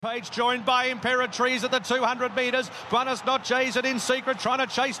Page joined by Imperatriz at the 200 metres. Buenos Noches and In Secret trying to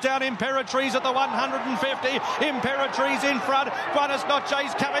chase down Imperatriz at the 150. Imperatriz in front. Buenos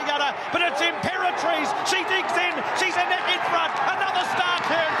Noches coming at her, but it's Imperatriz. She digs in. She's a neck in front. Another star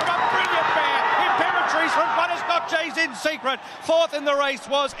turn from a brilliant mare. Imperatriz from Buenos Noches In Secret. Fourth in the race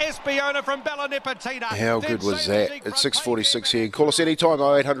was Espiona from Bella Nipotina. How good was that? It's 6:46 here. Call us anytime,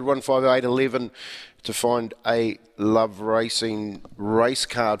 0800 158 11 to find a Love Racing race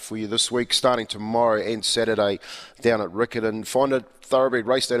card for you this week, starting tomorrow and Saturday down at Riccarton. Find it thoroughbred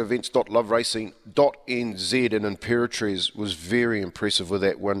racedateevents.loveracing.nz, and Imperatriz was very impressive with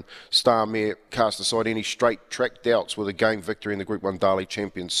that win. Star Mare cast aside any straight track doubts with a game victory in the Group 1 Darley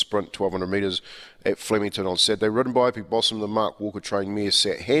Champions Sprint 1200 metres at Flemington on Saturday. Ridden by Opie Blossom, the Mark Walker trained mare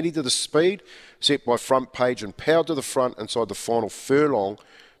sat handy to the speed, set by Front Page and powered to the front inside the final furlong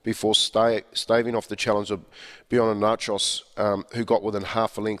before staving off the challenge of Beyond Nachos, who got within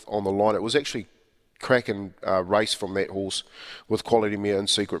half a length on the line. It was actually cracking race from that horse with Quality Mare In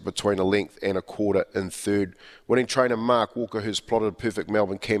Secret between a length and a quarter in third. Winning trainer Mark Walker, who's plotted a perfect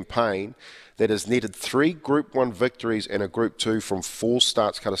Melbourne campaign that has netted 3 Group 1 victories and a Group 2 from 4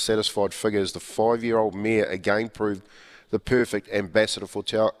 starts, cut a satisfied figure as the 5-year-old mare again proved the perfect ambassador for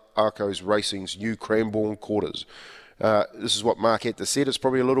Te Arcos Racing's new Cranbourne quarters. This is what Mark had to say. It's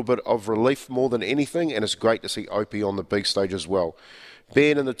probably a little bit of relief more than anything, and it's great to see Opie on the big stage as well.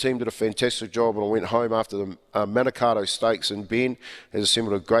 Ben and the team did a fantastic job, and I went home after the Manikato Stakes, and Ben has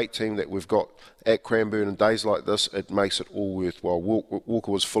assembled a great team that we've got at Cranbourne. And days like this, it makes it all worthwhile.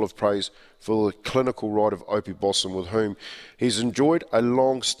 Walker was full of praise for the clinical ride of Opie Blossom, with whom he's enjoyed a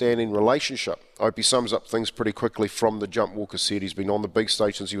long-standing relationship. Opie sums up things pretty quickly from the jump. Walker said he's been on the big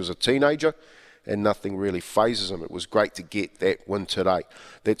stage since he was a teenager, and nothing really phases him. It was great to get that win today.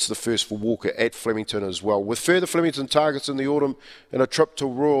 That's the first for Walker at Flemington as well. With further Flemington targets in the autumn and a trip to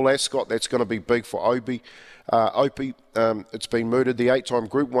Royal Ascot, that's going to be big for Opie. It's been mooted. The 8-time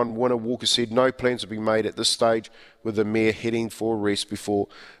Group 1 winner, Walker said no plans have been made at this stage, with the mare heading for a rest before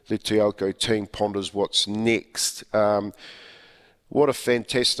the Teoko team ponders what's next. What a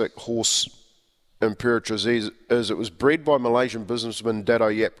fantastic horse Imperatriz is. It was bred by Malaysian businessman Dato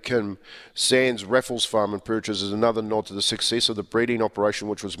Yap Kim. Sands Raffles Farm Imperatriz is another nod to the success of the breeding operation,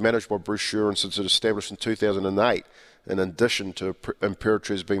 which was managed by Bruce Shuren since it established in 2008. In addition to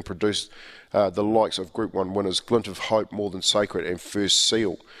Imperatriz being produced, the likes of Group 1 winners Glint of Hope, More Than Sacred and First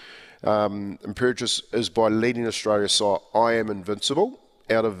Seal. Imperatriz is by leading Australia sire I Am Invincible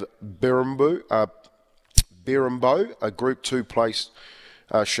out of Berrimbo, a Group 2 placed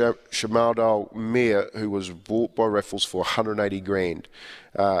Shamaldale mare who was bought by Raffles for 180 grand.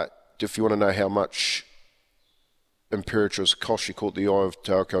 If you want to know how much Imperatriz cost, she caught the eye of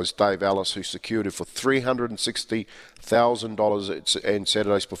Teoko's Dave Ellis, who secured it for $360,000, and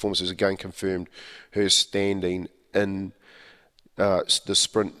Saturday's performances again confirmed her standing in the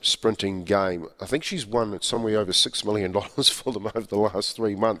sprinting game. I think she's won somewhere over $6 million for them over the last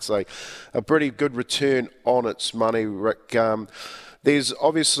 3 months. So a pretty good return on its money, Rick. There's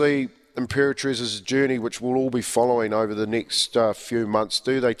obviously Imperatriz's journey, which we'll all be following over the next few months.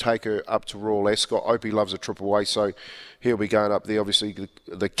 Do they take her up to Royal Ascot? Opie loves a trip away, so he'll be going up there. Obviously,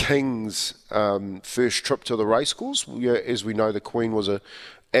 the King's first trip to the racecourse. Yeah, as we know, the Queen was a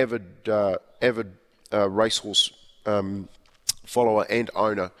avid racehorse follower and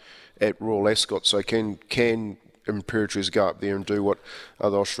owner at Royal Ascot. So can Imperatriz go up there and do what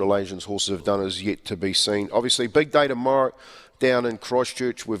other Australasian horses have done is yet to be seen. Obviously, big day tomorrow down in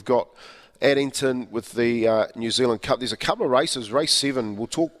Christchurch. We've got Addington with the New Zealand Cup. There's a couple of races. Race 7, we'll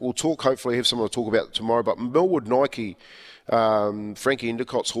talk. Hopefully have someone to talk about tomorrow. But Millwood Nike, Frankie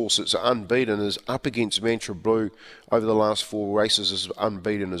Endicott's horse, it's unbeaten, is up against Mantra Blue over the last 4 races, is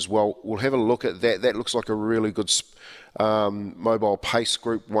unbeaten as well. We'll have a look at that. That looks like a really good mobile pace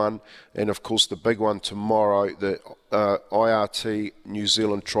Group 1, and of course the big one tomorrow, the IRT New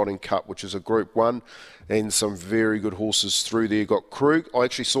Zealand Trotting Cup, which is a Group 1, and some very good horses through there. Got Krug. I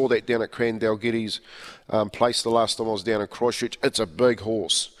actually saw that down at Crandalgetty's place the last time I was down in Christchurch. It's a big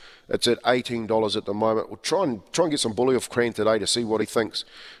horse. It's at $18 at the moment. We'll try and get some bully off Cran today to see what he thinks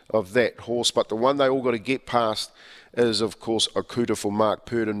of that horse. But the one they all got to get past is, of course, Okuta for Mark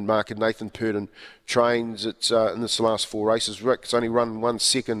Purdon. Mark and Nathan Purdon trains. It's in this last 4 races. Rick's only run 1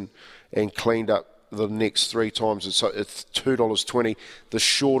 second and cleaned up the next 3 times. It's $2.20, the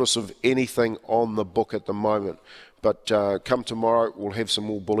shortest of anything on the book at the moment. But come tomorrow, we'll have some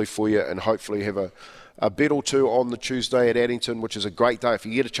more bully for you, and hopefully have a bet or two on the Tuesday at Addington, which is a great day. If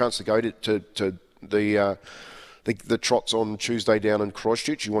you get a chance to go to the the trots on Tuesday down in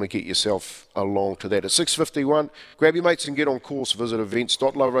Christchurch. You want to get yourself along to that. At 6:51, grab your mates and get on course. Visit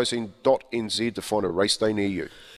events.loveracing.nz to find a race day near you.